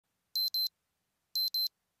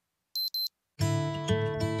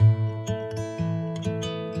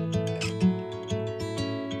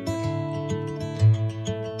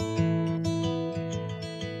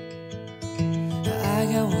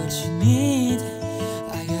what you need.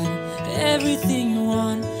 I got everything you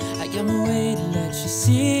want. I got my way to let you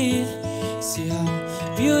see. See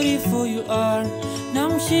how beautiful you are. Now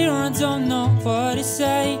I'm here and I don't know what to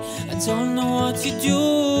say. I don't know what to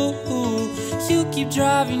do. You keep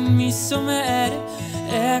driving me so mad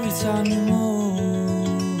every time you move.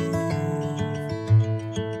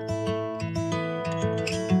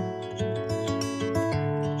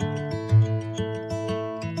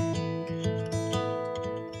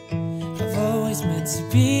 I've always meant to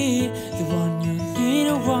be the one you need,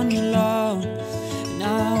 the one you love. And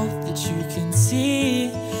I hope that you can see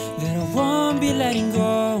that I won't be letting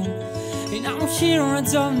go. And I'm here and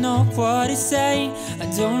I don't know what to say. I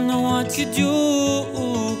don't know what to do.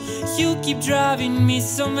 You keep driving me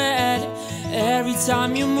so mad every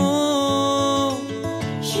time you move.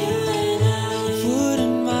 You and I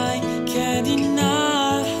wouldn't mind, can't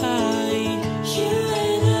deny. You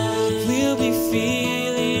and I will be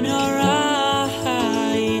feeling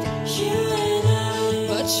alright. You and I,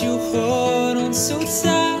 but you hold on so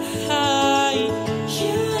tight.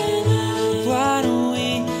 You and I, why don't we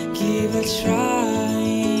give it a try?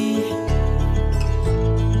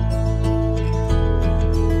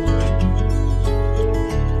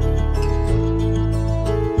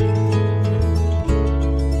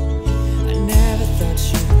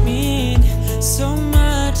 So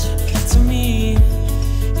much to me.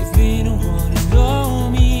 You've been the one to know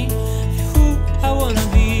me, who I wanna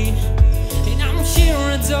be. And I'm here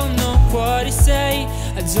and I don't know what to say.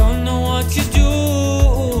 I don't know what to do.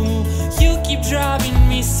 You keep driving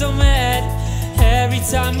me so mad every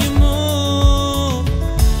time you move.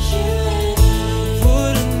 You and I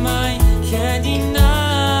wouldn't mind, can't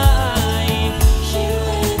deny. You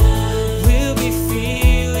and I will be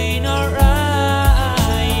feeling alright.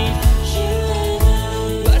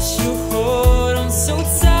 So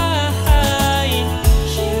tight,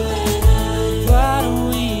 you and I, why don't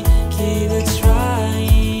we give it a try?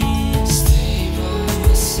 Stay by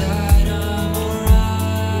my side, I'm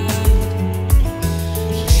alright.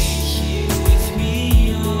 Lay here with me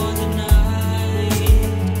all the night.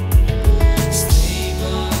 Stay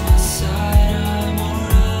by my side, I'm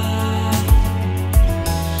alright.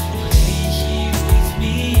 Lay here with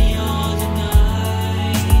me all the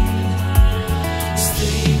night.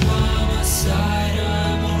 Stay by my side.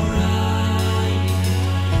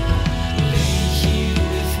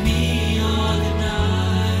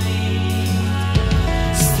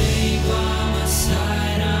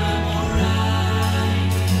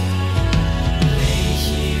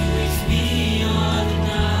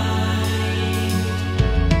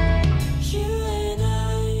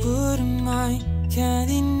 Can't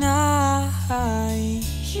deny.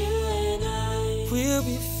 You and I will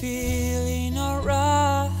be feeling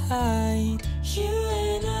alright. You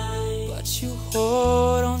and I, but you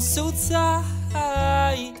hold on so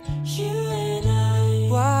tight. You and I,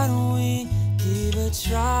 why don't we give it a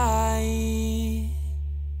try?